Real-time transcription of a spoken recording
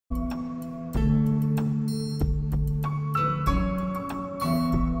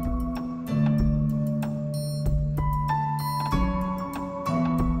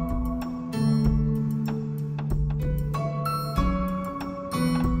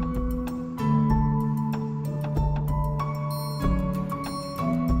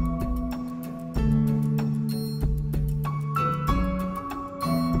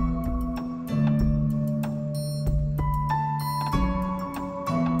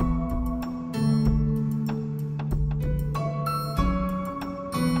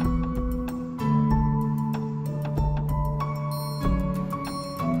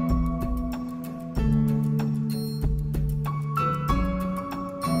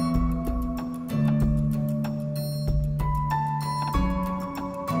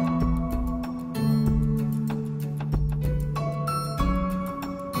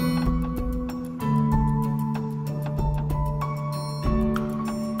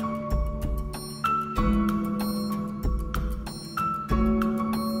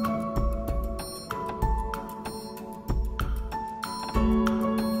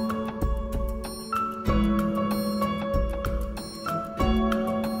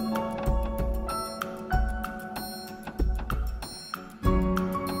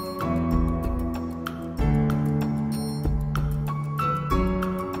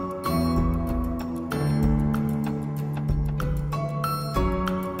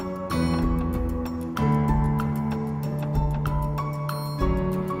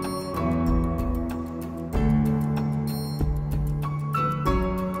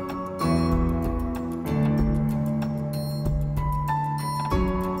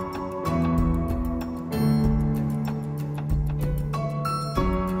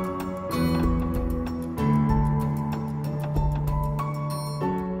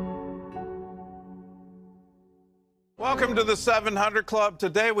Welcome to the 700 Club.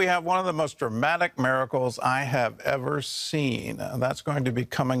 Today we have one of the most dramatic miracles I have ever seen. That's going to be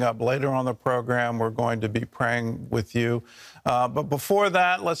coming up later on the program. We're going to be praying with you. But before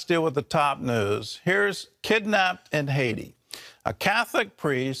that, let's deal with the top news. Here's kidnapped in Haiti. A Catholic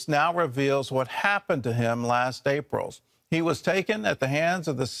priest now reveals what happened to him last April. He was taken at the hands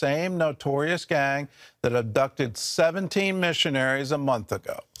of the same notorious gang that abducted 17 missionaries a month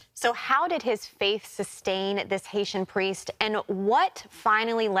ago. So how did his faith sustain this Haitian priest, and what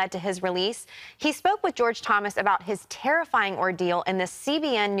finally led to his release? He spoke with George Thomas about his terrifying ordeal in this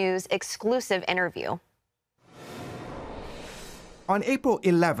CBN News exclusive interview. On April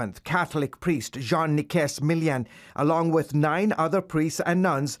 11th, Catholic priest Jean-Nicolas Millian, along with 9 other priests and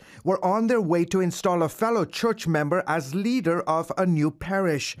nuns, were on their way to install a fellow church member as leader of a new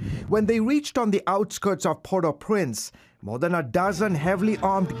parish. When they reached on the outskirts of Port-au-Prince, more than a dozen heavily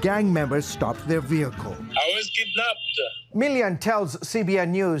armed gang members stopped their vehicle. I was kidnapped. Millian tells CBN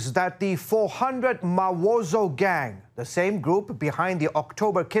News that the 400 Mawozo gang, the same group behind the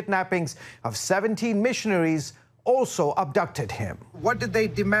October kidnappings of 17 missionaries, also abducted him. What did they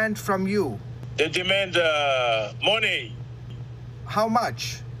demand from you? They demand money. How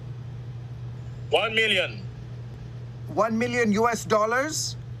much? 1 million. 1 million US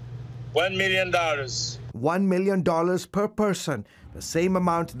dollars? $1 million. $1 million per person, the same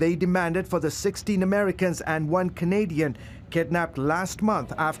amount they demanded for the 16 Americans and 1 Canadian kidnapped last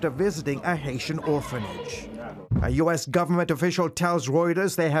month after visiting a Haitian orphanage. A U.S. government official tells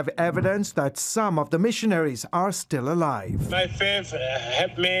Reuters they have evidence that some of the missionaries are still alive. My faith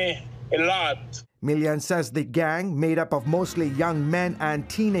helped me a lot. Millian says the gang, made up of mostly young men and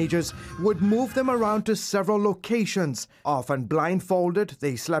teenagers, would move them around to several locations. Often blindfolded,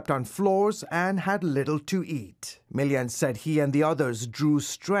 they slept on floors and had little to eat. Millian said he and the others drew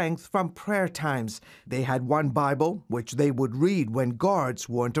strength from prayer times. They had one Bible, which they would read when guards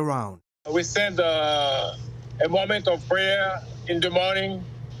weren't around. We sent a moment of prayer in the morning,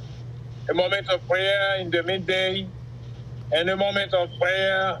 a moment of prayer in the midday, and a moment of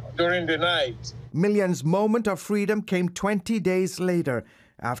prayer during the night. Millian's moment of freedom came 20 days later,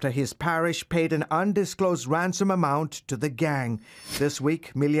 after his parish paid an undisclosed ransom amount to the gang. This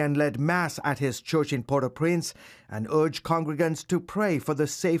week, Millian led Mass at his church in Port-au-Prince and urged congregants to pray for the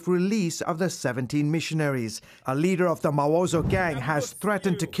safe release of the 17 missionaries. A leader of the Mawozo gang has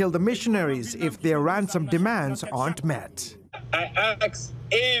threatened to kill the missionaries if their ransom demands aren't met. I ask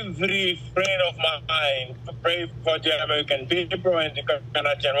every friend of mine to pray for the American people and the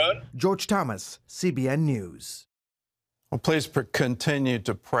Canadian one. George Thomas, CBN News. Well, please continue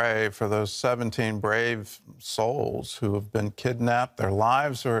to pray for those 17 brave souls who have been kidnapped. Their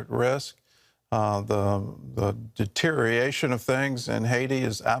lives are at risk. The deterioration of things in Haiti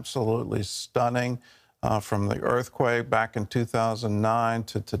is absolutely stunning. From the earthquake back in 2009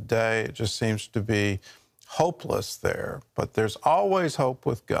 to today, it just seems to be hopeless there. But there's always hope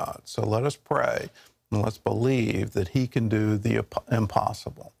with God. So let us pray and let's believe that He can do the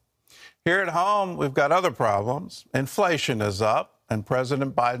impossible. Here at home, we've got other problems. Inflation is up, and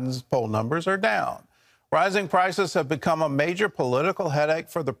President Biden's poll numbers are down. Rising prices have become a major political headache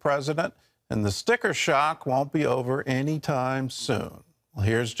for the president, and the sticker shock won't be over anytime soon. Well,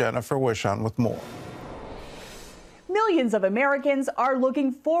 here's Jennifer Wishon with more. Millions of Americans are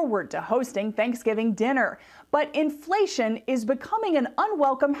looking forward to hosting Thanksgiving dinner, but inflation is becoming an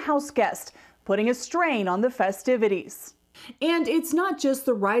unwelcome house guest, putting a strain on the festivities. And it's not just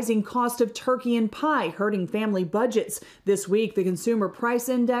the rising cost of turkey and pie hurting family budgets. This week, the Consumer Price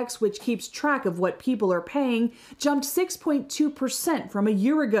Index, which keeps track of what people are paying, jumped 6.2% from a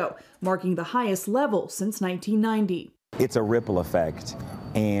year ago, marking the highest level since 1990. It's a ripple effect,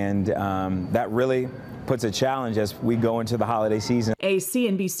 and that really puts a challenge as we go into the holiday season. A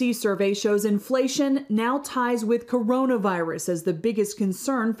CNBC survey shows inflation now ties with coronavirus as the biggest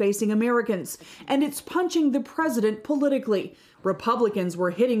concern facing Americans, and it's punching the president politically. Republicans were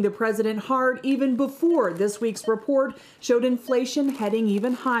hitting the president hard even before this week's report showed inflation heading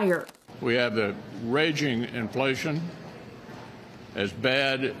even higher. We have the raging inflation, as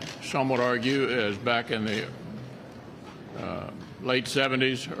bad, some would argue, as back in the late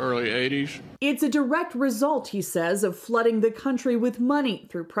 70s, early 80s. It's a direct result, he says, of flooding the country with money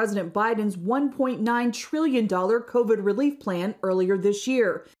through President Biden's $1.9 trillion COVID relief plan earlier this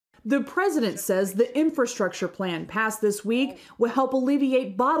year. The president says the infrastructure plan passed this week will help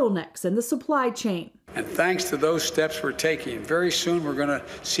alleviate bottlenecks in the supply chain. And thanks to those steps we're taking, very soon we're going to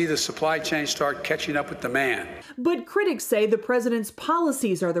see the supply chain start catching up with demand. But critics say the president's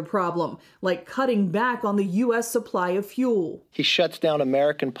policies are the problem, like cutting back on the U.S. supply of fuel. He shuts down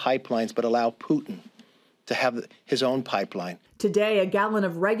American pipelines but allows Putin to have his own pipeline. Today, a gallon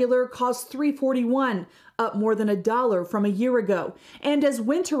of regular costs $3.41, up more than $1 from a year ago. And as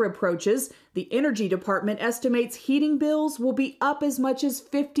winter approaches, the Energy Department estimates heating bills will be up as much as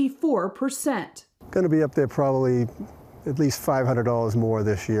 54%. Going to be up there probably at least $500 more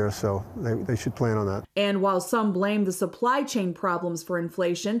this year, so they should plan on that. And while some blame the supply chain problems for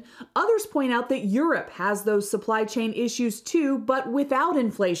inflation, others point out that Europe has those supply chain issues too, but without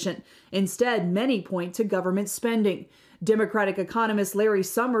inflation. Instead, many point to government spending. Democratic economist Larry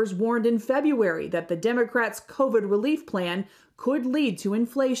Summers warned in February that the Democrats' COVID relief plan could lead to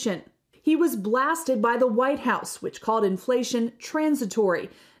inflation. He was blasted by the White House, which called inflation transitory.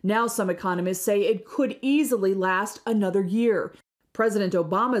 Now some economists say it could easily last another year. President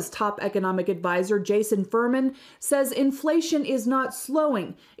Obama's top economic advisor, Jason Furman, says inflation is not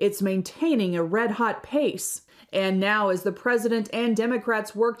slowing, it's maintaining a red-hot pace. And now, as the president and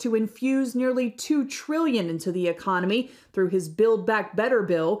Democrats work to infuse nearly $2 trillion into the economy through his Build Back Better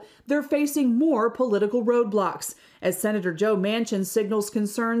bill, they're facing more political roadblocks, as Senator Joe Manchin signals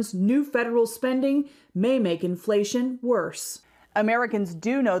concerns new federal spending may make inflation worse. Americans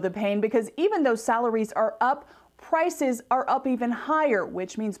do know the pain because even though salaries are up, prices are up even higher,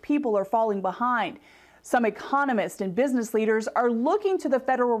 which means people are falling behind. Some economists and business leaders are looking to the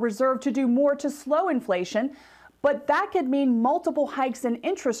Federal Reserve to do more to slow inflation, but that could mean multiple hikes in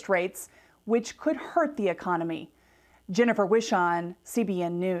interest rates, which could hurt the economy. Jennifer Wishon,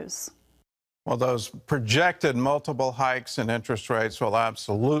 CBN News. Well, those projected multiple hikes in interest rates will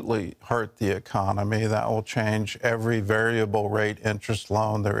absolutely hurt the economy. That will change every variable rate interest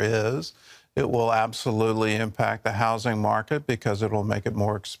loan there is. It will absolutely impact the housing market because it will make it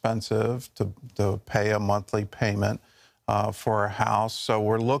more expensive to pay a monthly payment for a house. So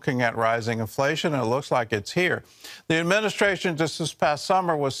we're looking at rising inflation, and it looks like it's here. The administration just this past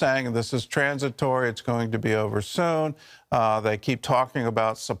summer was saying this is transitory, it's going to be over soon. They keep talking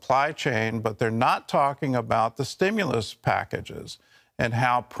about supply chain, but they're not talking about the stimulus packages and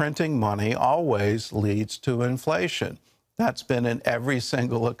how printing money always leads to inflation. That's been in every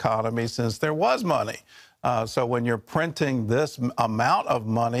single economy since there was money. So when you're printing this amount of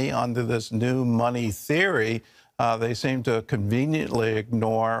money under this new money theory, they seem to conveniently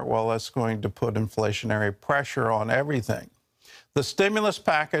ignore, well, that's going to put inflationary pressure on everything. The stimulus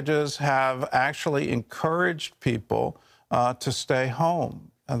packages have actually encouraged people to stay home.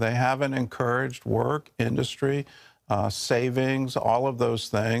 They haven't encouraged work, industry, savings, all of those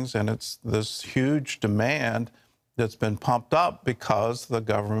things. And it's this huge demand that's been pumped up because the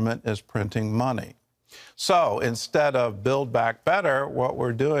government is printing money. So instead of Build Back Better, what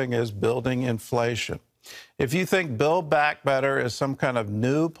we're doing is building inflation. If you think Build Back Better is some kind of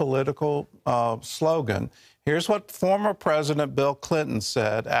new political slogan, here's what former President Bill Clinton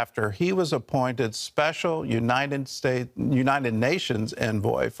said after he was appointed special United Nations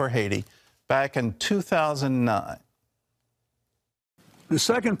envoy for Haiti back in 2009. The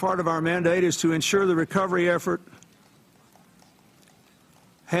second part of our mandate is to ensure the recovery effort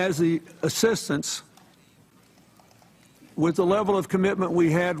has the assistance with the level of commitment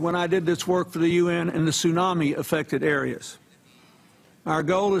we had when I did this work for the UN in the tsunami-affected areas. Our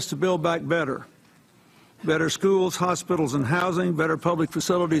goal is to build back better. Better schools, hospitals, and housing, better public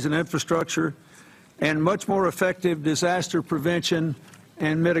facilities and infrastructure, and much more effective disaster prevention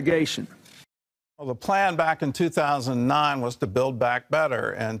and mitigation. Well, the plan back in 2009 was to build back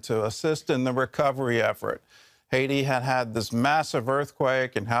better and to assist in the recovery effort. Haiti had had this massive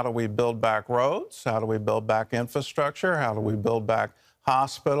earthquake, and how do we build back roads? How do we build back infrastructure? How do we build back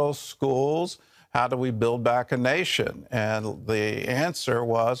hospitals, schools? How do we build back a nation? And the answer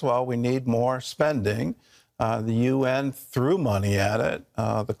was, well, we need more spending. The UN threw money at it.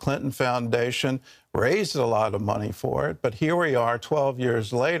 The Clinton Foundation raised a lot of money for it. But here we are 12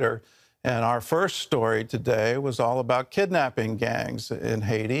 years later, and our first story today was all about kidnapping gangs in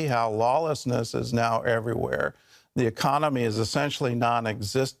Haiti, how lawlessness is now everywhere. The economy is essentially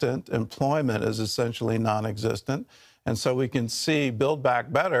non-existent. Employment is essentially non-existent. And so we can see Build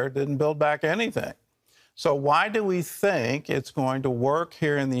Back Better didn't build back anything. So why do we think it's going to work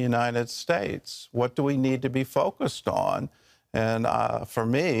here in the United States? What do we need to be focused on? And for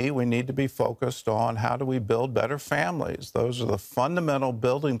me, we need to be focused on how do we build better families. Those are the fundamental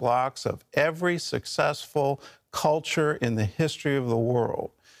building blocks of every successful culture in the history of the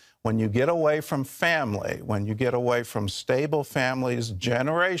world. When you get away from family, when you get away from stable families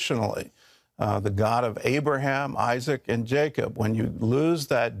generationally, the God of Abraham, Isaac, and Jacob, when you lose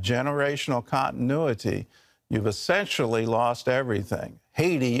that generational continuity, you've essentially lost everything.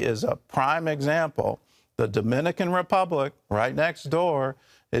 Haiti is a prime example. The Dominican Republic, right next door,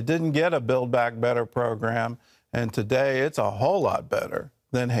 It didn't get a Build Back Better program, and today it's a whole lot better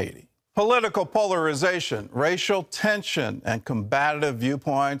than Haiti. Political polarization, racial tension, and combative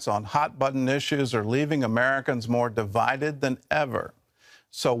viewpoints on hot-button issues are leaving Americans more divided than ever.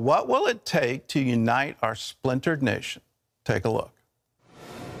 So what will it take to unite our splintered nation? Take a look.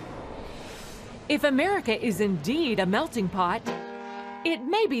 If America is indeed a melting pot, it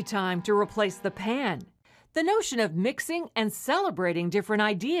may be time to replace the pan. The notion of mixing and celebrating different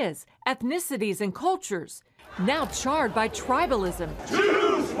ideas, ethnicities, and cultures, now charred by tribalism,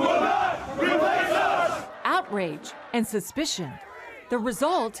 Jews will not replace us! Outrage and suspicion. The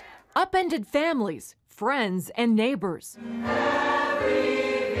result, upended families, friends, and neighbors.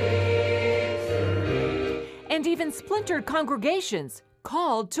 And even splintered congregations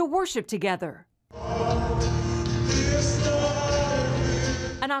called to worship together.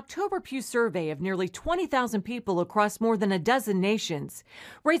 An October Pew survey of nearly 20,000 people across more than a dozen nations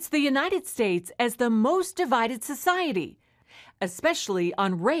rates the United States as the most divided society, especially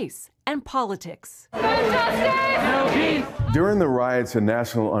on race and politics. During the riots and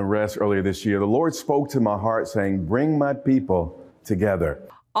national unrest earlier this year, the Lord spoke to my heart saying, "Bring my people together."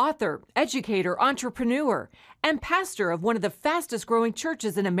 Author, educator, entrepreneur, and pastor of one of the fastest growing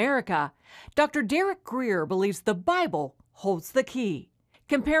churches in America, Dr. Derek Grier believes the Bible holds the key,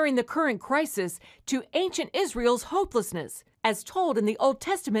 comparing the current crisis to ancient Israel's hopelessness, as told in the Old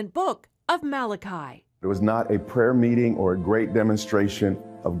Testament book of Malachi. It was not a prayer meeting or a great demonstration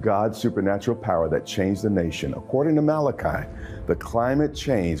of God's supernatural power that changed the nation. According to Malachi, the climate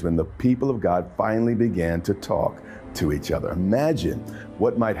changed when the people of God finally began to talk to each other. Imagine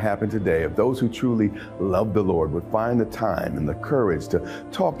what might happen today if those who truly love the Lord would find the time and the courage to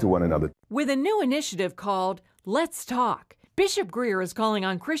talk to one another. With a new initiative called Let's Talk, Bishop Grier is calling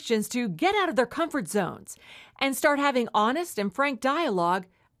on Christians to get out of their comfort zones and start having honest and frank dialogue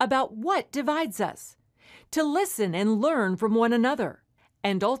about what divides us, to listen and learn from one another,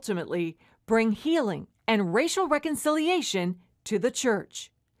 and ultimately bring healing and racial reconciliation to the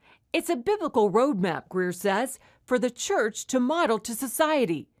church. It's a biblical roadmap, Grier says, for the church to model to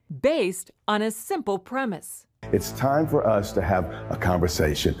society based on a simple premise. It's time for us to have a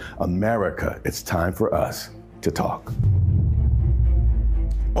conversation. America, it's time for us to talk.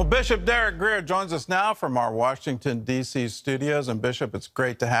 Well, Bishop Derek Grier joins us now from our Washington, D.C. studios. And Bishop, it's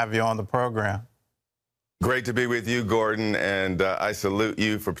great to have you on the program. Great to be with you, Gordon, and I salute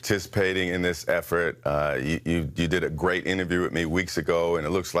you for participating in this effort. You did a great interview with me weeks ago, and it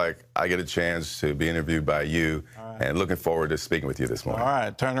looks like I get a chance to be interviewed by you, and looking forward to speaking with you this morning. All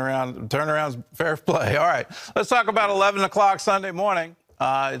right, turnaround's fair play. All right, let's talk about 11 o'clock Sunday morning.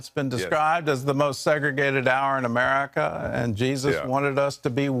 It's been described as the most segregated hour in America, and Jesus wanted us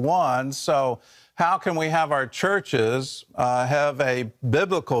to be one. So how can we have our churches have a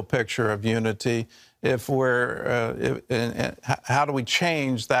biblical picture of unity if we're, how do we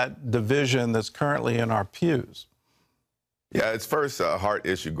change that division that's currently in our pews? Yeah, it's first a heart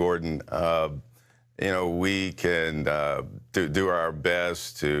issue, Gordon. You know, we can do our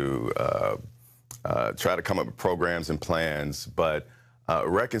best to try to come up with programs and plans, but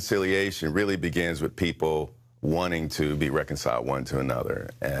reconciliation really begins with people wanting to be reconciled one to another.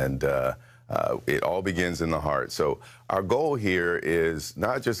 And it all begins in the heart. So our goal here is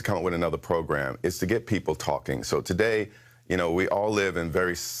not just to come up with another program, it's to get people talking. So today, you know, we all live in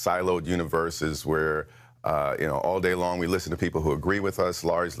very siloed universes where, you know, all day long we listen to people who agree with us,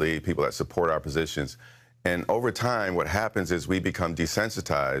 largely people that support our positions. And over time, what happens is we become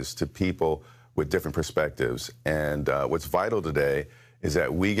desensitized to people with different perspectives. And what's vital today is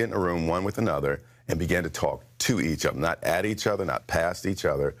that we get in a room one with another and begin to talk to each other, not at each other, not past each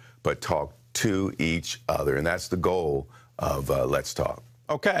other, but talk to each other. And that's the goal of Let's Talk.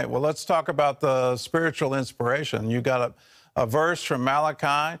 Okay, well, let's talk about the spiritual inspiration. You got a verse from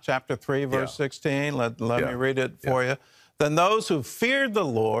Malachi, chapter 3, verse 16. Let me read it for you. Then those who feared the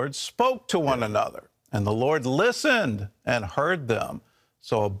Lord spoke to one another, and the Lord listened and heard them.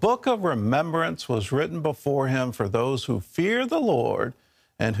 So a book of remembrance was written before him for those who fear the Lord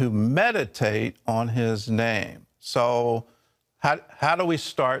and who meditate on his name. So how do we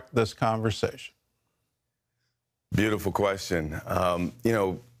start this conversation? Beautiful question. You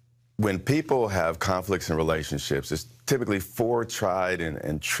know, when people have conflicts in relationships, there's typically 4 tried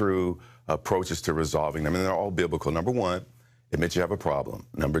and true approaches to resolving them, and they're all biblical. Number 1, admit you have a problem.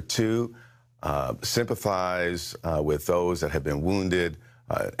 Number 2, sympathize with those that have been wounded,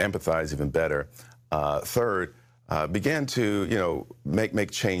 empathize even better. Third, begin to, you know,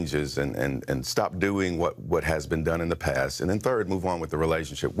 make changes and stop doing what has been done in the past. And then third, move on with the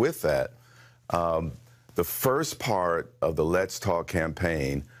relationship. With that, The first part of the Let's Talk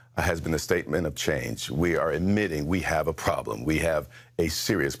campaign has been a statement of change. We are admitting we have a problem. We have a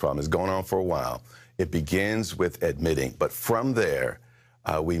serious problem. It's going on for a while. It begins with admitting, but from there,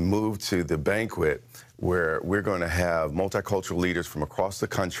 we move to the banquet where we're going to have multicultural leaders from across the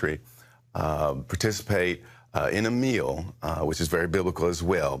country participate in a meal, which is very biblical as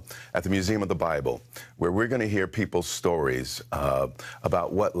well, at the Museum of the Bible, where we're going to hear people's stories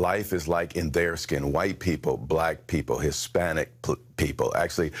about what life is like in their skin. White people, black people, Hispanic people.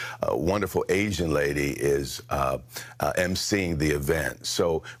 Actually, a wonderful Asian lady is emceeing the event.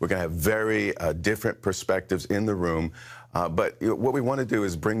 So we're going to have very different perspectives in the room. But what we want to do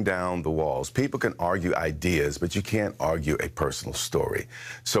is bring down the walls. People can argue ideas, but you can't argue a personal story.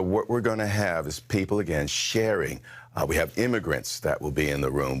 So what we're going to have is people, again, sharing. We have immigrants that will be in the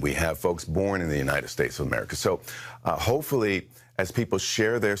room. We have folks born in the United States of America. So hopefully, as people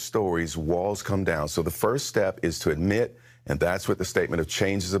share their stories, walls come down. So the first step is to admit, and that's what the statement of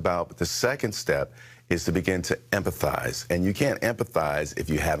change is about. But the second step is to begin to empathize. And you can't empathize if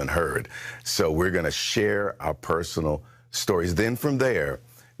you haven't heard. So we're going to share our personal stories. Then from there,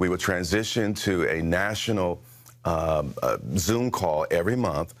 we will transition to a national Zoom call every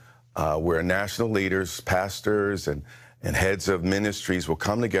month where national leaders, pastors, and heads of ministries will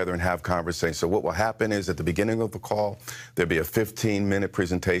come together and have conversations. So what will happen is at the beginning of the call, there'll be a 15-minute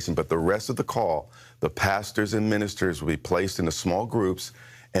presentation, but the rest of the call, the pastors and ministers will be placed into small groups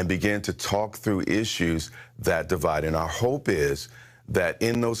and begin to talk through issues that divide. And our hope is that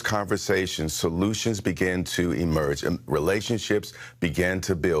in those conversations, solutions begin to emerge and relationships begin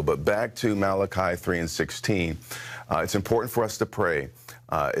to build. But back to Malachi 3:16, it's important for us to pray.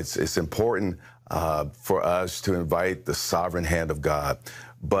 It's important for us to invite the sovereign hand of God.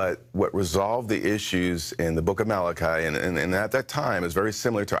 But what resolved the issues in the book of Malachi, and at that time, is very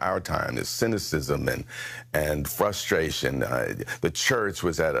similar to our time. There's cynicism and frustration. The church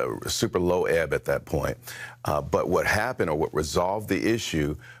was at a super low ebb at that point. But what happened, or what resolved the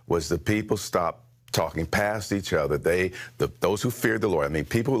issue, was the people stopped talking past each other. Those who feared the Lord, I mean,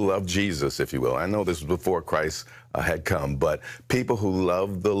 people who loved Jesus, if you will. I know this was before Christ had come, but people who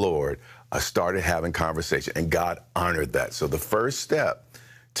loved the Lord started having conversation, and God honored that. So the first step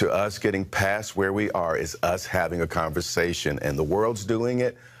to us getting past where we are is us having a conversation, and the world's doing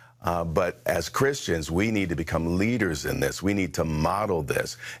it. But as Christians, we need to become leaders in this. We need to model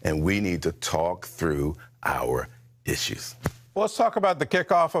this, and we need to talk through our issues. Well, let's talk about the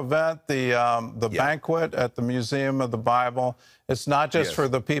kickoff event, the banquet at the Museum of the Bible. It's not just for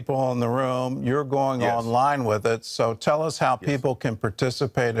the people in the room. You're going online with it. So tell us how people can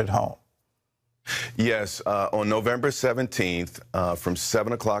participate at home. Yes, on November 17th, from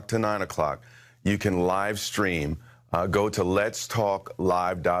 7 o'clock to 9 o'clock, you can live stream. Go to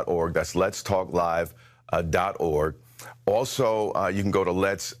letstalklive.org. That's letstalklive.org. Also, you can go to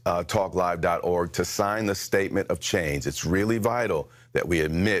letstalklive.org to sign the statement of change. It's really vital that we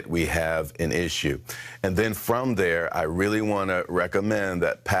admit we have an issue. And then from there, I really want to recommend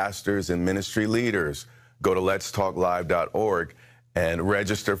that pastors and ministry leaders go to letstalklive.org and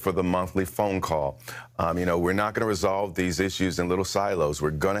register for the monthly phone call. You know, we're not going to resolve these issues in little silos.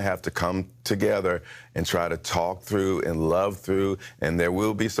 We're going to have to come together and try to talk through and love through. And there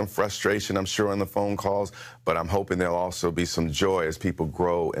will be some frustration, I'm sure, on the phone calls, but I'm hoping there'll also be some joy as people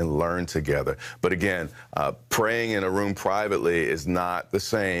grow and learn together. But again, praying in a room privately is not the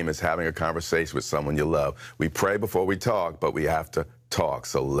same as having a conversation with someone you love. We pray before we talk, but we have to talk.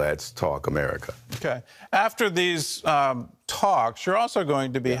 So let's talk America. Okay. After these talks, you're also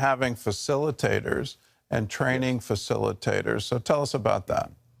going to be having facilitators and training facilitators. So tell us about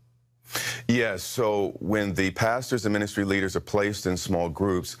that. Yes, so when the pastors and ministry leaders are placed in small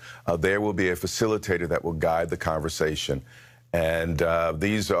groups, there will be a facilitator that will guide the conversation. And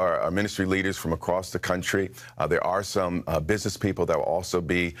these are our ministry leaders from across the country. There are some business people that will also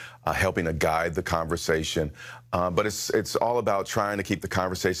be helping to guide the conversation. But it's all about trying to keep the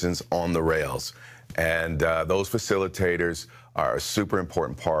conversations on the rails. And those facilitators are a super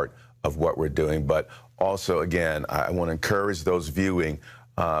important part of what we're doing. But also, again, I want to encourage those viewing,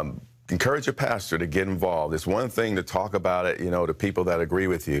 encourage your pastor to get involved. It's one thing to talk about it, you know, to people that agree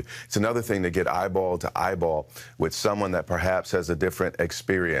with you. It's another thing to get eyeball to eyeball with someone that perhaps has a different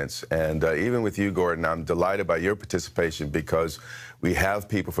experience. And even with you, Gordon, I'm delighted by your participation because we have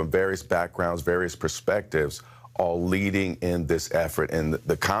people from various backgrounds, various perspectives, all leading in this effort. And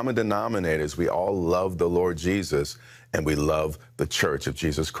the common denominator is we all love the Lord Jesus and we love the Church of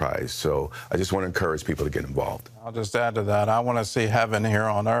Jesus Christ. So I just want to encourage people to get involved. I'll just add to that. I want to see heaven here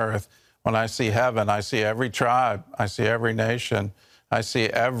on earth. When I see heaven, I see every tribe, I see every nation, I see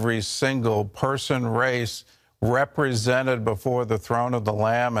every single person, race represented before the throne of the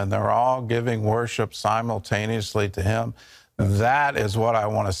Lamb, and they're all giving worship simultaneously to him. That is what I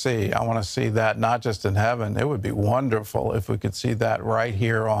want to see. I want to see that not just in heaven. It would be wonderful if we could see that right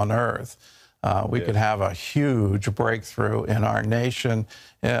here on earth. We could have a huge breakthrough in our nation,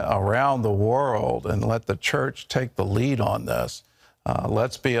 around the world, and let the church take the lead on this.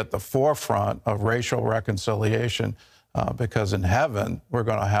 Let's be at the forefront of racial reconciliation, because in heaven, we're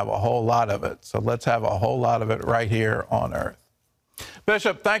going to have a whole lot of it. So let's have a whole lot of it right here on earth.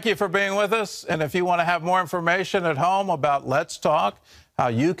 Bishop, thank you for being with us. And if you want to have more information at home about Let's Talk, how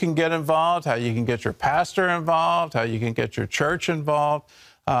you can get involved, how you can get your pastor involved, how you can get your church involved,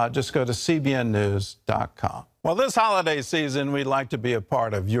 just go to cbnnews.com. Well, this holiday season, we'd like to be a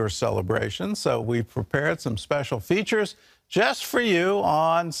part of your celebration, so we've prepared some special features just for you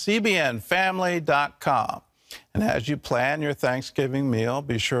on cbnfamily.com. And as you plan your Thanksgiving meal,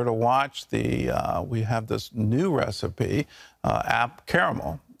 be sure to watch we have this new recipe,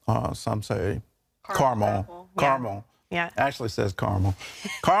 caramel. Some say caramel. Caramel. Yeah. Ashley says caramel.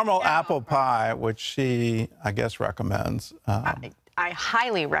 Caramel apple pie, which she, I guess, recommends. I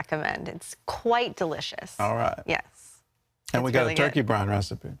highly recommend. It's quite delicious. All right. Yes. And we got a turkey brine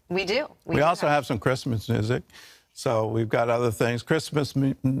recipe. We do. We also have some Christmas music. So we've got other things, Christmas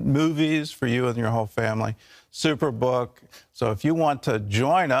movies for you and your whole family, Superbook. So if you want to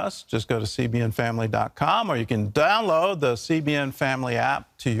join us, just go to cbnfamily.com, or you can download the CBN Family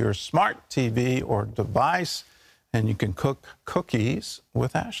app to your smart TV or device, and you can cook cookies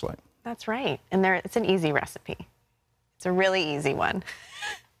with Ashley. That's right. And it's an easy recipe. It's a really easy one.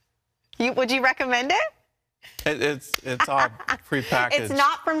 Would you recommend it? It's all prepackaged. It's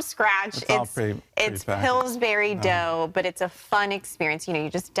not from scratch. It's Pillsbury dough, but it's a fun experience. You know,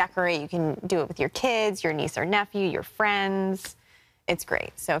 you just decorate. You can do it with your kids, your niece or nephew, your friends. It's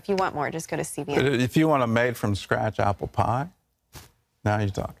great. So if you want more, just go to CBN. But if you want a made-from-scratch apple pie, now you're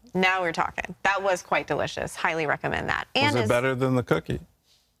talking. Now we're talking. That was quite delicious. Highly recommend that. And was it better than the cookie?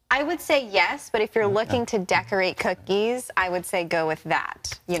 I would say yes, but if you're looking to decorate cookies, I would say go with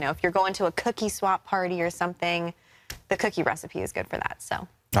that. You know, if you're going to a cookie swap party or something, the cookie recipe is good for that. So. All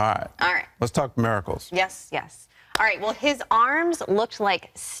right. All right. Let's talk miracles. Yes, yes. All right. Well, his arms looked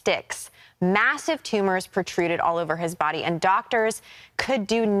like sticks. Massive tumors protruded all over his body, and doctors could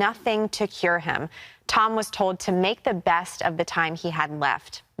do nothing to cure him. Tom was told to make the best of the time he had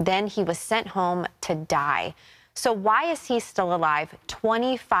left. Then he was sent home to die. So why is he still alive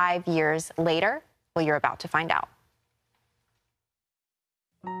 25 years later? Well, you're about to find out.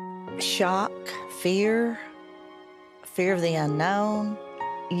 Shock, fear of the unknown.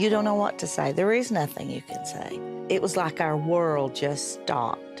 You don't know what to say. There is nothing you can say. It was like our world just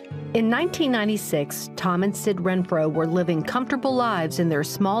stopped. In 1996, Tom and Sid Renfro were living comfortable lives in their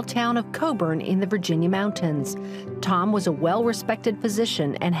small town of Coburn in the Virginia mountains. Tom was a well-respected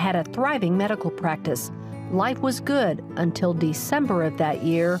physician and had a thriving medical practice. Life was good until December of that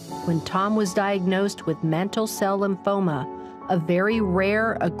year, when Tom was diagnosed with mantle cell lymphoma, a very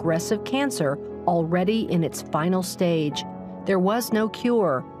rare, aggressive cancer already in its final stage. There was no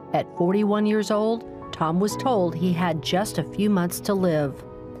cure. At 41 years old, Tom was told he had just a few months to live.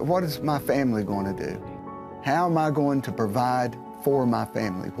 What is my family going to do? How am I going to provide for my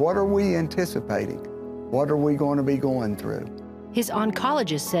family? What are we anticipating? What are we going to be going through? His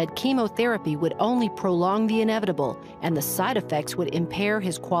oncologist said chemotherapy would only prolong the inevitable, and the side effects would impair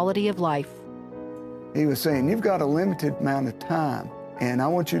his quality of life. He was saying, you've got a limited amount of time, and I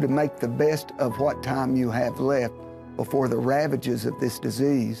want you to make the best of what time you have left before the ravages of this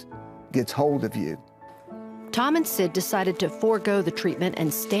disease gets hold of you. Tom and Sid decided to forego the treatment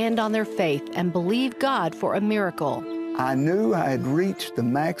and stand on their faith and believe God for a miracle. I knew I had reached the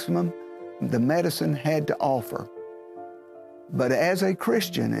maximum the medicine had to offer. But as a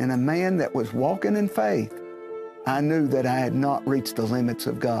Christian and a man that was walking in faith, I knew that I had not reached the limits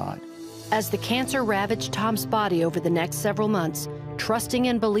of God. As the cancer ravaged Tom's body over the next several months, trusting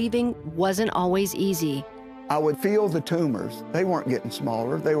and believing wasn't always easy. I would feel the tumors. They weren't getting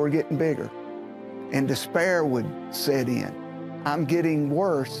smaller, they were getting bigger. And despair would set in. I'm getting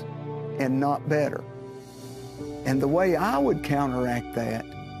worse and not better. And the way I would counteract that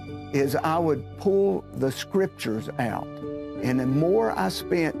is I would pull the scriptures out. And the more I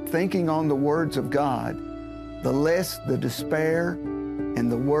spent thinking on the words of God, the less the despair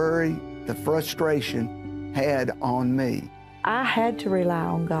and the worry, the frustration had on me. I had to rely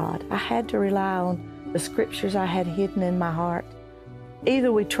on God. I had to rely on the scriptures I had hidden in my heart.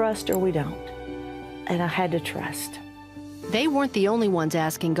 Either we trust or we don't. And I had to trust. They weren't the only ones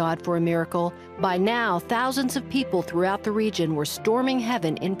asking God for a miracle. By now, thousands of people throughout the region were storming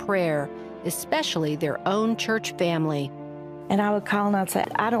heaven in prayer, especially their own church family. And I would call and I'd say,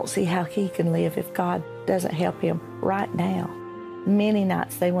 I don't see how he can live if God doesn't help him right now. Many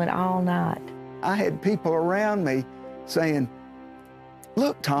nights they went all night. I had people around me saying,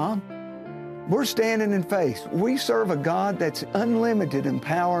 look, Tom, we're standing in faith. We serve a God that's unlimited in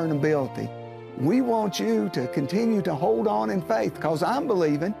power and ability. We want you to continue to hold on in faith because I'm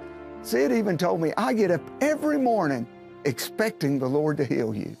believing. Sid even told me, I get up every morning expecting the Lord to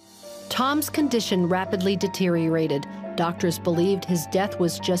heal you. Tom's condition rapidly deteriorated. Doctors believed his death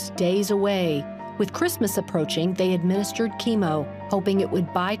was just days away. With Christmas approaching, they administered chemo, hoping it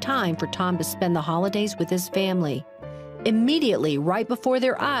would buy time for Tom to spend the holidays with his family. Immediately, right before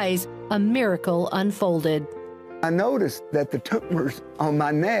their eyes, a miracle unfolded. I noticed that the tumors on my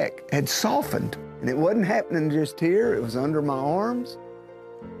neck had softened, and it wasn't happening just here, it was under my arms.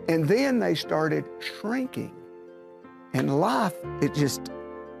 And then they started shrinking, and life, it just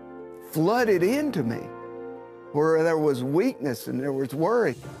flooded into me. Where there was weakness and there was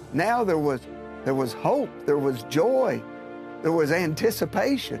worry, now there was hope, there was joy, there was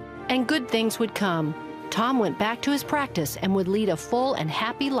anticipation. And good things would come. Tom went back to his practice and would lead a full and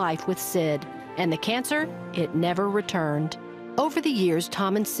happy life with Sid. And the cancer, it never returned. Over the years,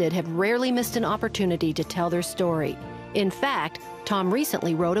 Tom and Sid have rarely missed an opportunity to tell their story. In fact, Tom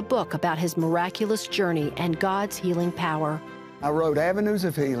recently wrote a book about his miraculous journey and God's healing power. I wrote Avenues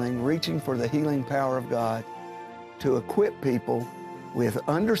of Healing, Reaching for the Healing Power of God, to equip people with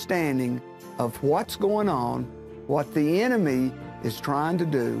understanding of what's going on, what the enemy is trying to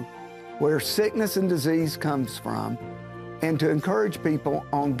do, where sickness and disease comes from, and to encourage people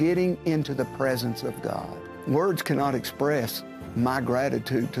on getting into the presence of God. Words cannot express my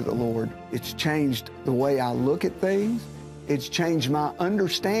gratitude to the Lord. It's changed the way I look at things. It's changed my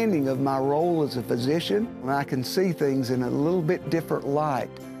understanding of my role as a physician. When I can see things in a little bit different light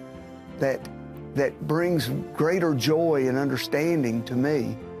that brings greater joy and understanding to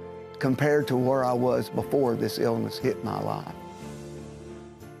me compared to where I was before this illness hit my life.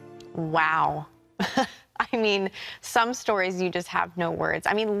 Wow. I mean, some stories you just have no words.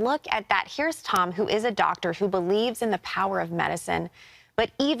 I mean, look at that. Here's Tom, who is a doctor, who believes in the power of medicine. But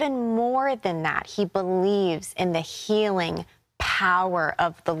even more than that, he believes in the healing power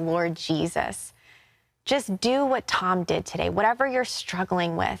of the Lord Jesus. Just do what Tom did today. Whatever you're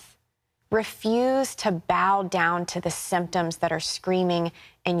struggling with, refuse to bow down to the symptoms that are screaming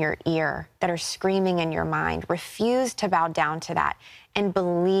in your ear, that are screaming in your mind. Refuse to bow down to that and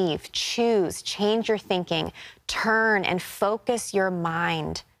believe, choose, change your thinking, turn and focus your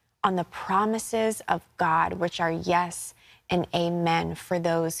mind on the promises of God, which are yes and amen for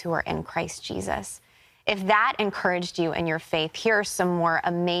those who are in Christ Jesus. If that encouraged you in your faith, here are some more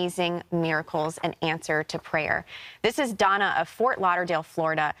amazing miracles and answer to prayer. This is Donna of Fort Lauderdale,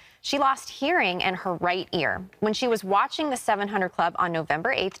 Florida. She lost hearing in her right ear when she was watching the 700 Club on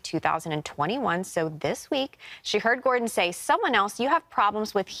November 8th, 2021. So this week, she heard Gordon say, someone else, you have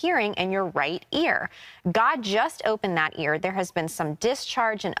problems with hearing in your right ear. God just opened that ear. There has been some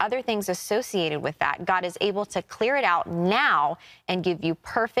discharge and other things associated with that. God is able to clear it out now and give you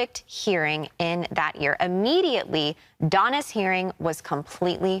perfect hearing in that ear. Immediately, Donna's hearing was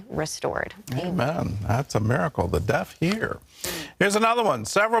completely restored. Amen. That's a miracle. The deaf hear. Here's another one.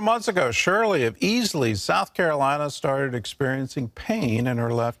 Several months ago, Shirley of Easley, South Carolina, started experiencing pain in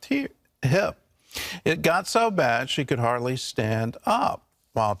her left hip. It got so bad she could hardly stand up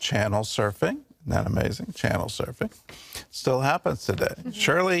while channel surfing. Isn't that amazing? Channel surfing. Still happens today.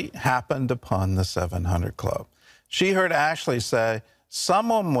 Shirley happened upon the 700 Club. She heard Ashley say,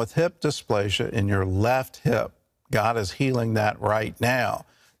 someone with hip dysplasia in your left hip, God is healing that right now.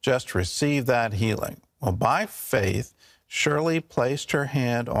 Just receive that healing. Well, by faith, Shirley placed her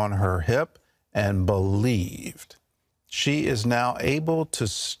hand on her hip and believed. She is now able to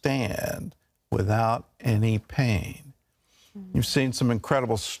stand without any pain. You've seen some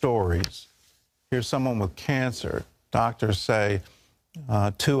incredible stories. Here's someone with cancer. Doctors say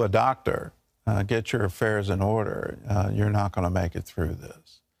to a doctor, get your affairs in order. You're not going to make it through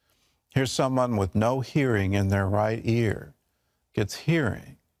this. Here's someone with no hearing in their right ear, gets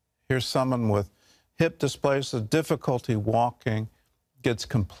hearing. Here's someone with hip dysplasia, difficulty walking, gets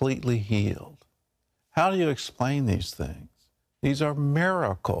completely healed. How do you explain these things? These are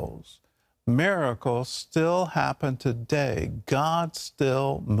miracles. Miracles still happen today. God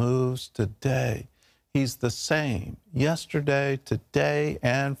still moves today. He's the same yesterday, today,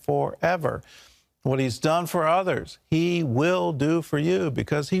 and forever. What he's done for others, he will do for you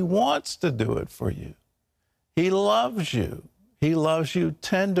because he wants to do it for you. He loves you. He loves you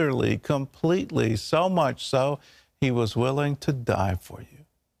tenderly, completely, so much so he was willing to die for you.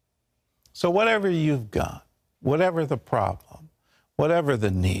 So whatever you've got, whatever the problem, whatever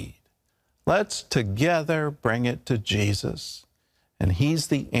the need, let's together bring it to Jesus. And he's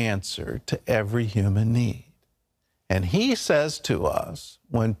the answer to every human need. And he says to us,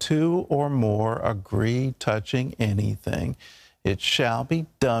 when two or more agree touching anything, it shall be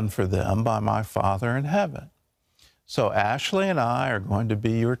done for them by my Father in heaven. So Ashley and I are going to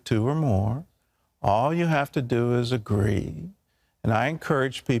be your two or more. All you have to do is agree. And I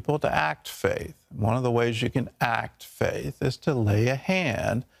encourage people to act faith. One of the ways you can act faith is to lay a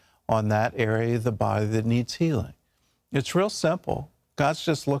hand on that area of the body that needs healing. It's real simple. God's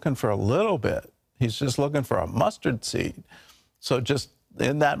just looking for a little bit. He's just looking for a mustard seed. So just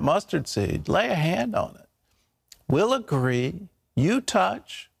in that mustard seed, lay a hand on it. We'll agree. You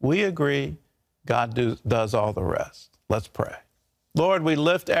touch, we agree. God does all the rest. Let's pray. Lord, we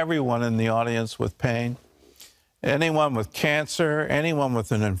lift everyone in the audience with pain, anyone with cancer, anyone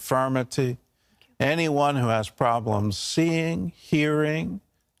with an infirmity, anyone who has problems seeing, hearing,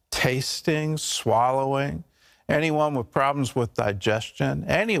 tasting, swallowing, anyone with problems with digestion,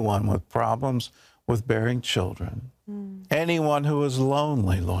 anyone with problems with bearing children, anyone who is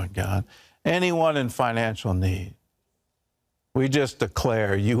lonely, Lord God, anyone in financial need. We just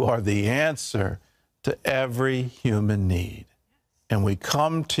declare you are the answer to every human need. And we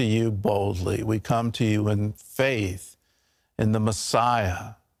come to you boldly. We come to you in faith in the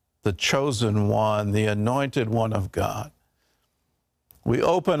Messiah, the chosen one, the anointed one of God. We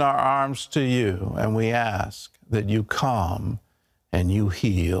open our arms to you and we ask that you come and you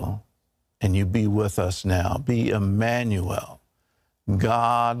heal and you be with us now. Be Emmanuel,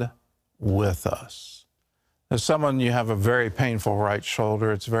 God with us. As someone, you have a very painful right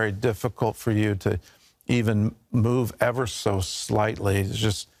shoulder. It's very difficult for you to even move ever so slightly. It's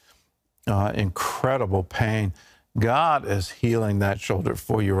just incredible pain. God is healing that shoulder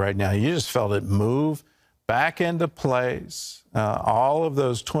for you right now. You just felt it move back into place. All of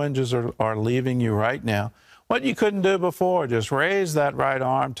those twinges are leaving you right now. What you couldn't do before, just raise that right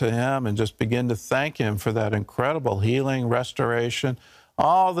arm to him and just begin to thank him for that incredible healing, restoration.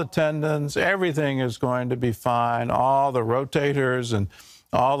 All the tendons, everything is going to be fine. All the rotators and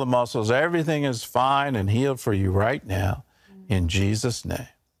all the muscles, everything is fine and healed for you right now in Jesus' name.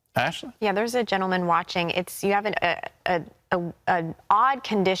 Ashley? Yeah, there's a gentleman watching. You have an odd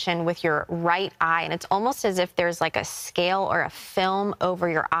condition with your right eye, and it's almost as if there's like a scale or a film over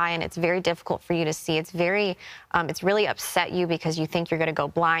your eye, and it's very difficult for you to see. It's really upset you because you think you're going to go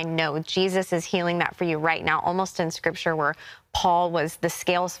blind. No, Jesus is healing that for you right now, almost in Scripture where the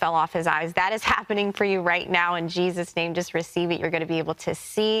scales fell off his eyes. That is happening for you right now in Jesus' name. Just receive it. You're going to be able to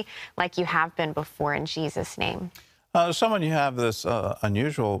see like you have been before in Jesus' name. Someone, you have this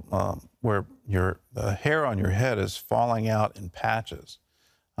unusual where the hair on your head is falling out in patches.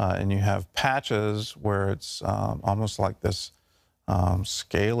 And you have patches where it's almost like this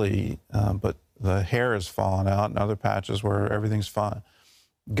scaly, but the hair is falling out, and other patches where everything's fine.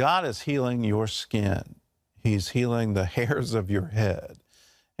 God is healing your skin. He's healing the hairs of your head,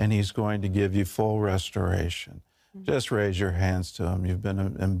 and he's going to give you full restoration. Just raise your hands to him. You've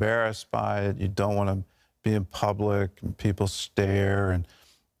been embarrassed by it. You don't want to be in public and people stare, and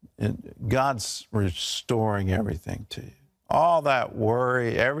God's restoring everything to you. All that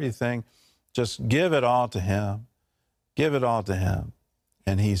worry, everything, just give it all to him. Give it all to him,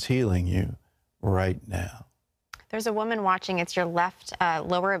 and he's healing you right now. There's a woman watching. It's your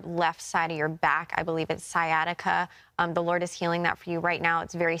lower left side of your back. I believe it's sciatica. The Lord is healing that for you right now.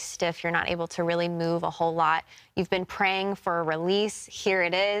 It's very stiff. You're not able to really move a whole lot. You've been praying for a release. Here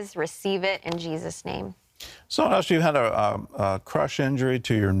it is. Receive it in Jesus' name. Someone else, you had a crush injury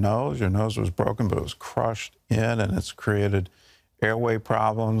to your nose. Your nose was broken, but it was crushed in, and it's created airway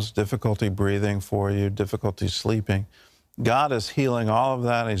problems, difficulty breathing for you, difficulty sleeping. God is healing all of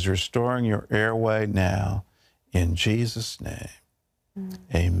that. He's restoring your airway now. In Jesus' name,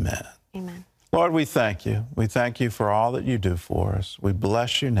 amen. Amen. Lord, we thank you. We thank you for all that you do for us. We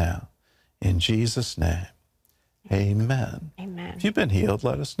bless you now. In Jesus' name, amen. Amen. If you've been healed,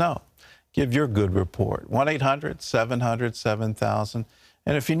 let us know. Give your good report, 1-800-700-7000.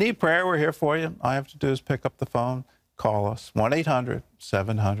 And if you need prayer, we're here for you. All you have to do is pick up the phone, call us,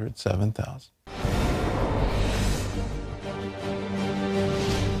 1-800-700-7000.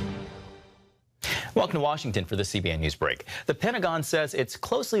 Welcome to Washington for the CBN News Break. The Pentagon says it's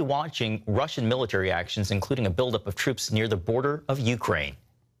closely watching Russian military actions, including a buildup of troops near the border of Ukraine.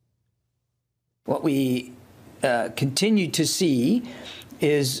 What we continue to see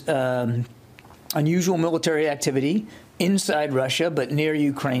is unusual military activity inside Russia, but near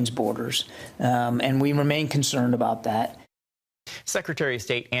Ukraine's borders. And we remain concerned about that. Secretary of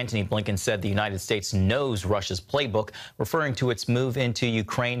State Antony Blinken said the United States knows Russia's playbook, referring to its move into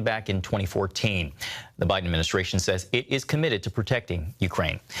Ukraine back in 2014. The Biden administration says it is committed to protecting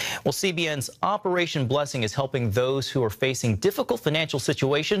Ukraine. Well, CBN's Operation Blessing is helping those who are facing difficult financial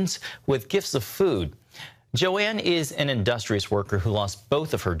situations with gifts of food. Joanne is an industrious worker who lost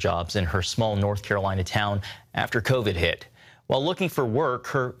both of her jobs in her small North Carolina town after COVID hit. While looking for work,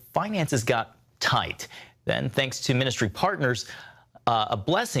 her finances got tight. Then, thanks to ministry partners, a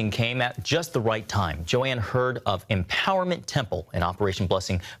blessing came at just the right time. Joanne heard of Empowerment Temple, an Operation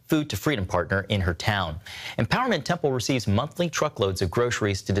Blessing Food to Freedom partner in her town. Empowerment Temple receives monthly truckloads of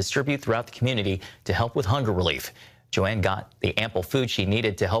groceries to distribute throughout the community to help with hunger relief. Joanne got the ample food she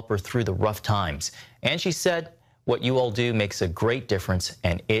needed to help her through the rough times. And she said, what you all do makes a great difference,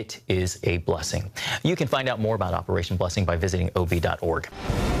 and it is a blessing. You can find out more about Operation Blessing by visiting ob.org.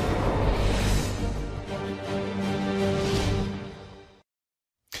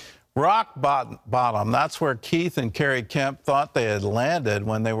 Rock bottom. That's where Keith and Carrie Kemp thought they had landed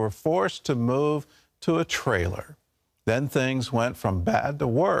when they were forced to move to a trailer. Then things went from bad to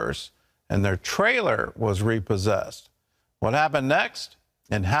worse, and their trailer was repossessed. What happened next,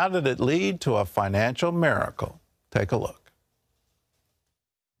 and how did it lead to a financial miracle? Take a look.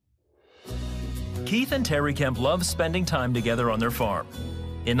 Keith and Terry Kemp love spending time together on their farm.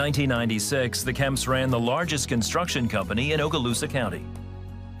 In 1996, the Kemps ran the largest construction company in Okaloosa County.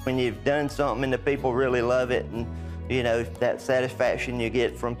 When you've done something and the people really love it, and you know, that satisfaction you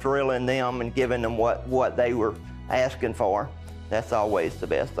get from thrilling them and giving them what they were asking for, that's always the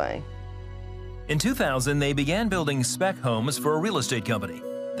best thing. In 2000, they began building spec homes for a real estate company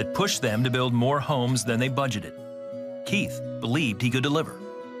that pushed them to build more homes than they budgeted. Keith believed he could deliver.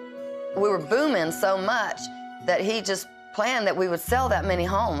 We were booming so much that he just planned that we would sell that many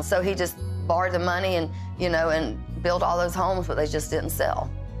homes. So he just borrowed the money and, you know, and built all those homes, but they just didn't sell.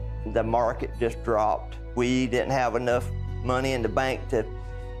 The market just dropped. We didn't have enough money in the bank to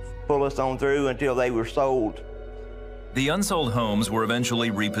pull us on through until they were sold. The unsold homes were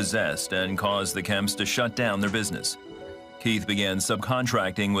eventually repossessed and caused the Kemps to shut down their business. Keith began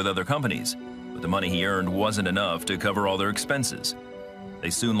subcontracting with other companies, but the money he earned wasn't enough to cover all their expenses.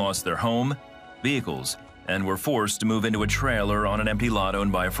 They soon lost their home, vehicles, and were forced to move into a trailer on an empty lot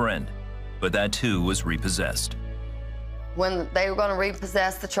owned by a friend. But that too was repossessed. When they were going to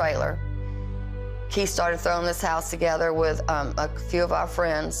repossess the trailer, Keith started throwing this house together with a few of our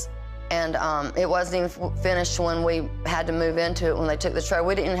friends. And it wasn't even finished when we had to move into it when they took the trailer.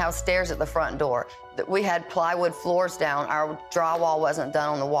 We didn't even have stairs at the front door. We had plywood floors down. Our drywall wasn't done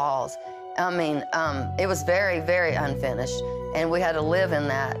on the walls. I mean, it was very, very unfinished. And we had to live in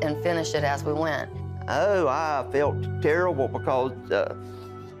that and finish it as we went. Oh, I felt terrible because,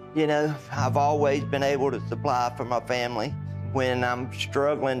 you know, I've always been able to supply for my family. When I'm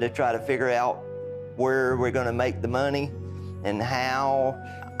struggling to try to figure out where we're going to make the money and how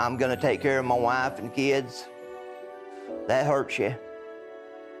I'm going to take care of my wife and kids, that hurts you.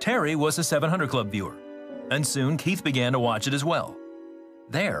 Terry was a 700 Club viewer, and soon Keith began to watch it as well.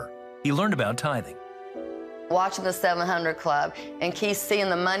 There, he learned about tithing. Watching the 700 Club and Keith seeing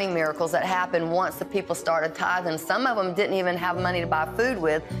the money miracles that happened once the people started tithing. Some of them didn't even have money to buy food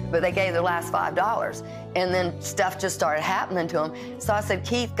with, but they gave their last $5. And then stuff just started happening to them. So I said,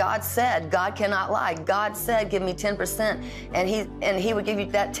 Keith, God said, God cannot lie. God said, give me 10%, and he would give you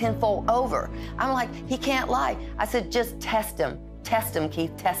that tenfold over. I'm like, he can't lie. I said, just test him. Test him,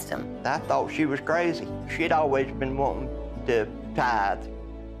 Keith, test him. I thought she was crazy. She'd always been wanting to tithe.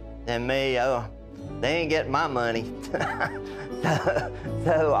 And me, they ain't getting my money.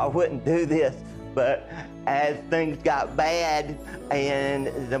 so I wouldn't do this. But as things got bad, and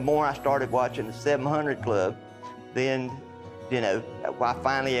the more I started watching the 700 Club, then, you know, I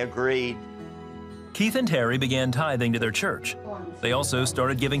finally agreed. Keith and Terry began tithing to their church. They also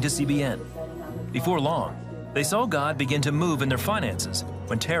started giving to CBN. Before long, they saw God begin to move in their finances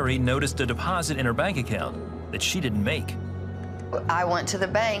when Terry noticed a deposit in her bank account that she didn't make. I went to the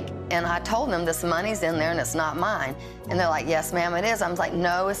bank and I told them this money's in there and it's not mine. And they're like, yes, ma'am, it is. I was like,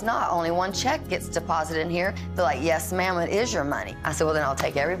 no, it's not. Only one check gets deposited in here. They're like, yes, ma'am, it is your money. I said, well, then I'll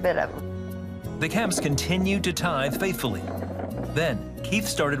take every bit of it. The Kemps continued to tithe faithfully. Then Keith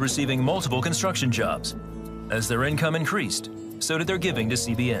started receiving multiple construction jobs. As their income increased, so did their giving to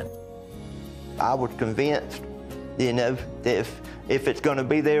CBN. I was convinced, you know, if it's going to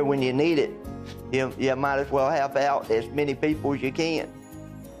be there when you need it, you might as well help out as many people as you can.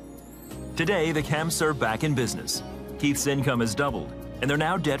 Today, the Kemps are back in business. Keith's income has doubled, and they're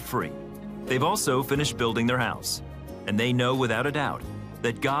now debt-free. They've also finished building their house, and they know without a doubt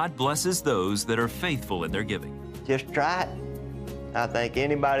that God blesses those that are faithful in their giving. Just try it. I think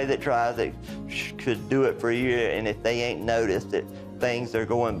anybody that tries it could do it for a year, and if they ain't noticed that things are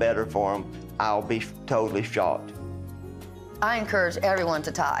going better for them, I'll be totally shocked. I encourage everyone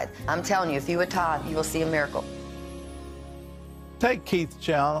to tithe. I'm telling you, if you would tithe, you will see a miracle. Take Keith's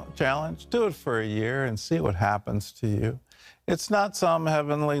challenge, do it for a year and see what happens to you. It's not some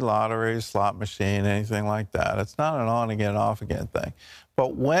heavenly lottery, slot machine, anything like that. It's not an on-again, off-again thing.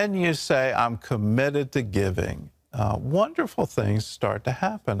 But when you say, I'm committed to giving, wonderful things start to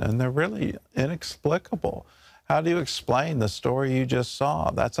happen, and they're really inexplicable. How do you explain the story you just saw?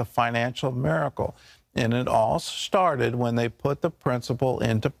 That's a financial miracle. And it all started when they put the principle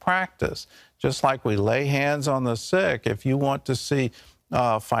into practice. Just like we lay hands on the sick, if you want to see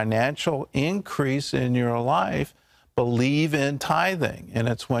financial increase in your life, believe in tithing. And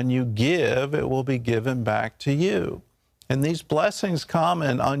it's when you give, it will be given back to you. And these blessings come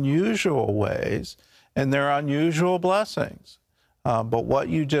in unusual ways, and they're unusual blessings. But what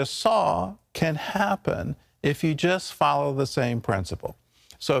you just saw can happen if you just follow the same principle.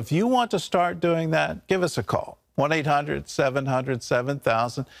 So if you want to start doing that, give us a call,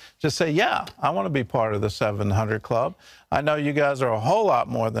 1-800-700-7000. Just say, yeah, I want to be part of the 700 Club. I know you guys are a whole lot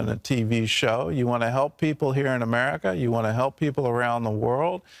more than a TV show. You want to help people here in America. You want to help people around the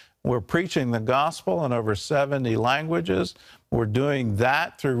world. We're preaching the gospel in over 70 languages. We're doing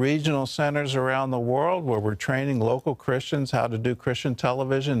that through regional centers around the world where we're training local Christians how to do Christian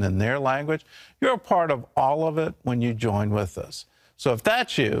television in their language. You're a part of all of it when you join with us. So if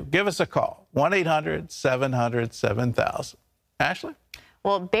that's you, give us a call, 1-800-700-7000. Ashley?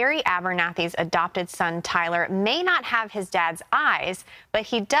 Well, Barry Abernathy's adopted son, Tyler, may not have his dad's eyes, but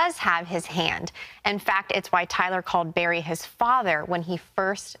he does have his hand. In fact, it's why Tyler called Barry his father when he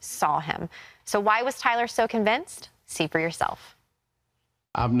first saw him. So why was Tyler so convinced? See for yourself.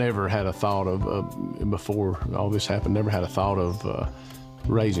 I've never had a thought of, before all this happened, never had a thought of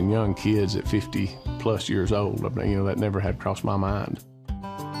raising young kids at 50+ years old. You know, that never had crossed my mind.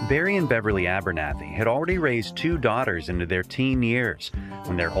 Barry and Beverly Abernathy had already raised 2 daughters into their teen years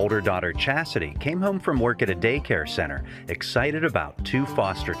when their older daughter Chastity came home from work at a daycare center, excited about 2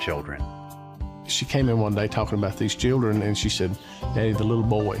 foster children. She came in one day talking about these children, and she said, Daddy, the little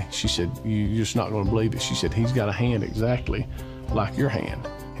boy, she said, you're just not going to believe it. She said, he's got a hand exactly like your hand.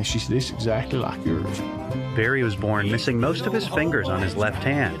 And she said, it's exactly like yours. Barry was born missing most of his fingers on his left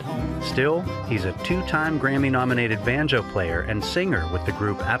hand. Still, he's a 2-time Grammy-nominated banjo player and singer with the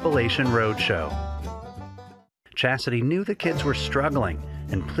group Appalachian Roadshow. Chastity knew the kids were struggling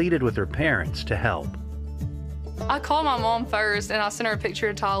and pleaded with her parents to help. I called my mom first, and I sent her a picture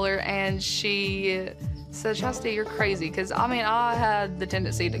of Tyler, and she said, Chastity, you're crazy. Because, I mean, I had the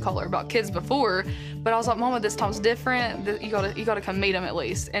tendency to call her about kids before, but I was like, Mama, this time's different. You gotta come meet him at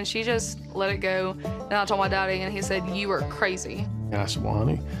least. And she just let it go. And I told my daddy, and he said, you are crazy. And I said, well,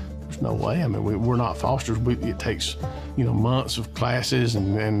 honey, there's no way. I mean, we're not fosters. It takes, you know, months of classes,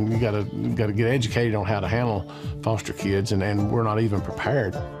 and you gotta get educated on how to handle foster kids, and we're not even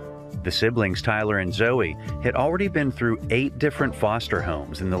prepared. The siblings, Tyler and Zoe, had already been through 8 different foster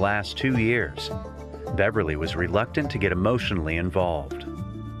homes in the last 2 years. Beverly was reluctant to get emotionally involved.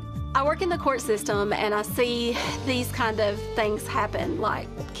 I work in the court system, and I see these kind of things happen, like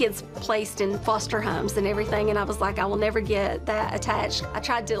kids placed in foster homes and everything, and I was like, I will never get that attached. I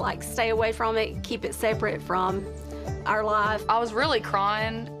tried to like stay away from it, keep it separate from our life. I was really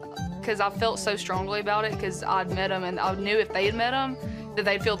crying because I felt so strongly about it, because I'd met him, and I knew if they had met him, that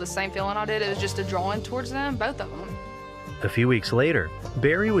they'd feel the same feeling I did. It was just a drawing towards them, both of them. A few weeks later,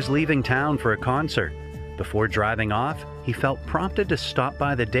 Barry was leaving town for a concert. Before driving off, he felt prompted to stop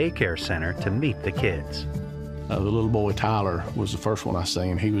by the daycare center to meet the kids. The little boy, Tyler, was the first one I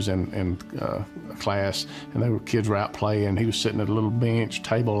seen. He was in a class, and kids were out playing. He was sitting at a little bench,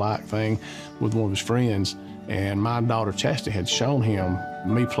 table-like thing with one of his friends, and my daughter, Chastity, had shown him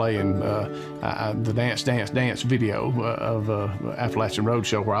me playing the Dance video of Appalachian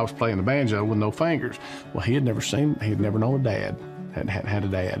Roadshow, where I was playing the banjo with no fingers. Well, he had never known a dad, hadn't had a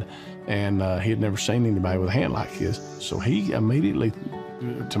dad, and he had never seen anybody with a hand like his. So he immediately,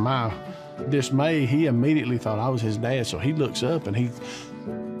 to my dismay, he immediately thought I was his dad. So he looks up, and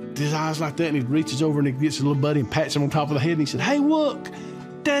his eyes like that, and he reaches over and he gets a little buddy and pats him on top of the head, and he said, hey, look,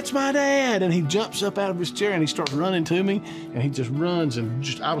 that's my dad. And he jumps up out of his chair, and he starts running to me, and he just runs,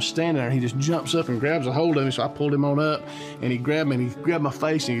 and I was standing there, and he just jumps up and grabs a hold of me. So I pulled him on up, and he grabbed me, and he grabbed my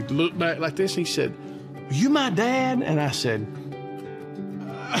face, and he looked back like this, and he said, you my dad? And I said,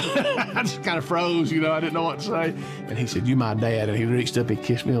 I just kind of froze, you know, I didn't know what to say. And he said, "You my dad." And he reached up, he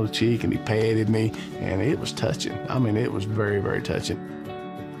kissed me on the cheek, and he patted me, and it was touching. I mean, it was very, very touching.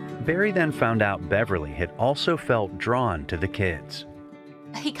 Barry then found out Beverly had also felt drawn to the kids.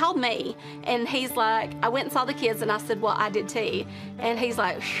 He called me, and he's like, I went and saw the kids, and I said, well, I did too. And he's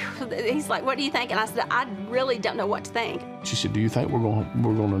like, what do you think? And I said, I really don't know what to think. She said, "Do you think we're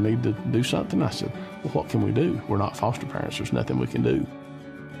going to need to do something?" I said, "Well, what can we do? We're not foster parents. There's nothing we can do."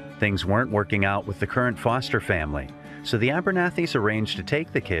 Things weren't working out with the current foster family, so the Abernathys arranged to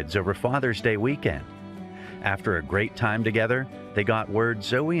take the kids over Father's Day weekend. After a great time together, they got word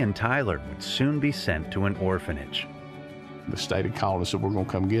Zoe and Tyler would soon be sent to an orphanage. The state had called and said, "We're going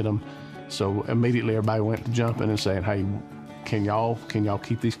to come get them." So immediately everybody went to jumping and saying, "Hey, can y'all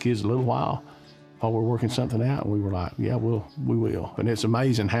keep these kids a little while while we're working something out?" And we were like, "Yeah, we will." And it's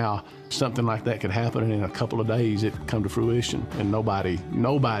amazing how something like that could happen, and in a couple of days it could come to fruition. And nobody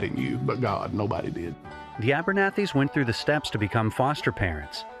knew but God. Nobody did. The Abernathys went through the steps to become foster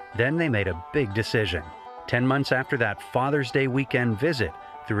parents. Then they made a big decision. 10 months after that Father's Day weekend visit,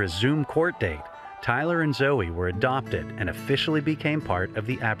 through a Zoom court date, Tyler and Zoe were adopted and officially became part of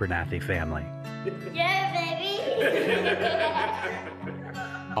the Abernathy family. Yeah, baby!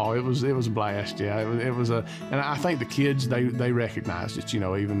 Oh, it was a blast. Yeah, it was and I think the kids they recognized it. You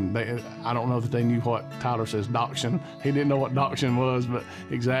know, even I don't know that they knew what Tyler says dachshund. He didn't know what dachshund was, but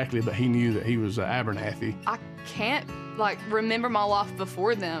he knew that he was Abernathy. I can't remember my life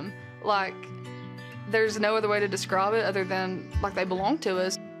before them. There's no other way to describe it other than they belong to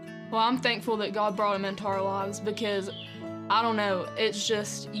us. Well, I'm thankful that God brought them into our lives because, I don't know, it's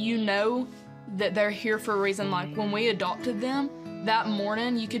just, you know that they're here for a reason. When we adopted them, that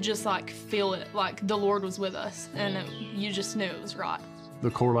morning, you could just feel it, the Lord was with us, and you just knew it was right.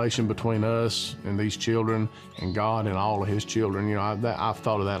 The correlation between us and these children and God and all of his children, you know, I've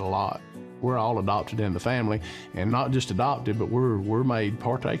thought of that a lot. We're all adopted in the family, and not just adopted, but we're made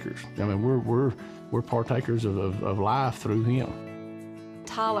partakers. I mean, we're partakers of life through him.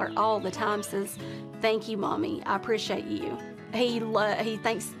 Tyler all the time says, "Thank you, Mommy. I appreciate you." He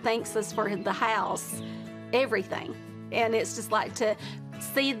thanks us for the house, everything. And it's just to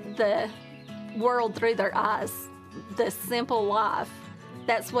see the world through their eyes, the simple life.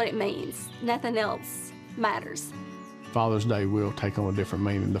 That's what it means. Nothing else matters. Father's Day will take on a different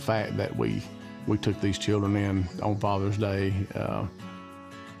meaning. The fact that we took these children in on Father's Day,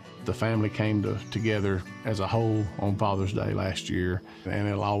 the family came together as a whole on Father's Day last year, and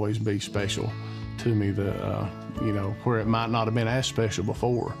it'll always be special to me. You know, where it might not have been as special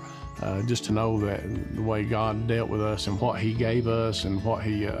before, just to know that the way God dealt with us and what He gave us and what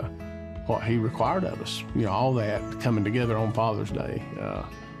He required of us, you know, all that coming together on Father's Day.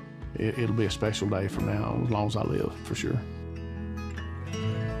 It'll be a special day from now on, as long as I live, for sure.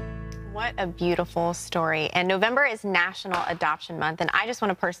 What a beautiful story. And November is National Adoption Month. And I just want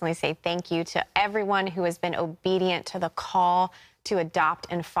to personally say thank you to everyone who has been obedient to the call to adopt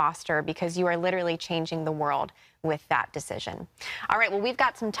and foster, because you are literally changing the world with that decision. All right, well, we've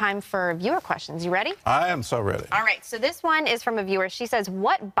got some time for viewer questions. You ready? I am so ready. All right, so this one is from a viewer. She says,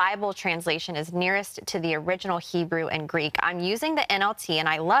 what Bible translation is nearest to the original Hebrew and Greek? I'm using the NLT and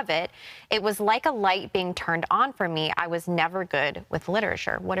I love it. It was like a light being turned on for me. I was never good with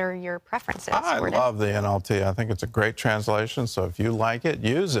literature. What are your preferences? I love the NLT. I think it's a great translation, so if you like it,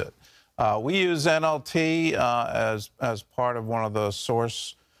 use it. We use NLT as part of one of the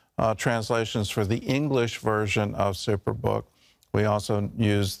source translations for the English version of Superbook. We also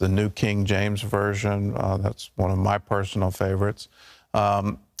use the New King James Version. That's one of my personal favorites.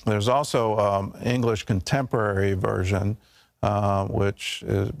 There's also English Contemporary Version, which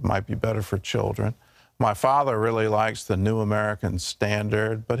might be better for children. My father really likes the New American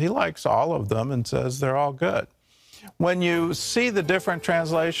Standard, but he likes all of them and says they're all good. When you see the different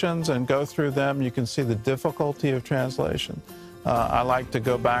translations and go through them, you can see the difficulty of translation. I like to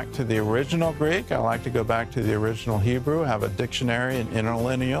go back to the original Greek. I like to go back to the original Hebrew, have a dictionary and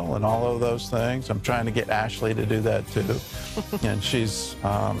interlineal and all of those things. I'm trying to get Ashley to do that too. And she's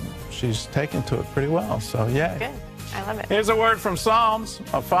taken to it pretty well, so yay. Good. I love it. Here's a word from Psalms.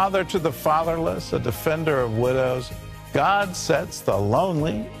 A father to the fatherless, a defender of widows. God sets the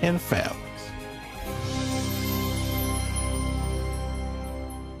lonely in family.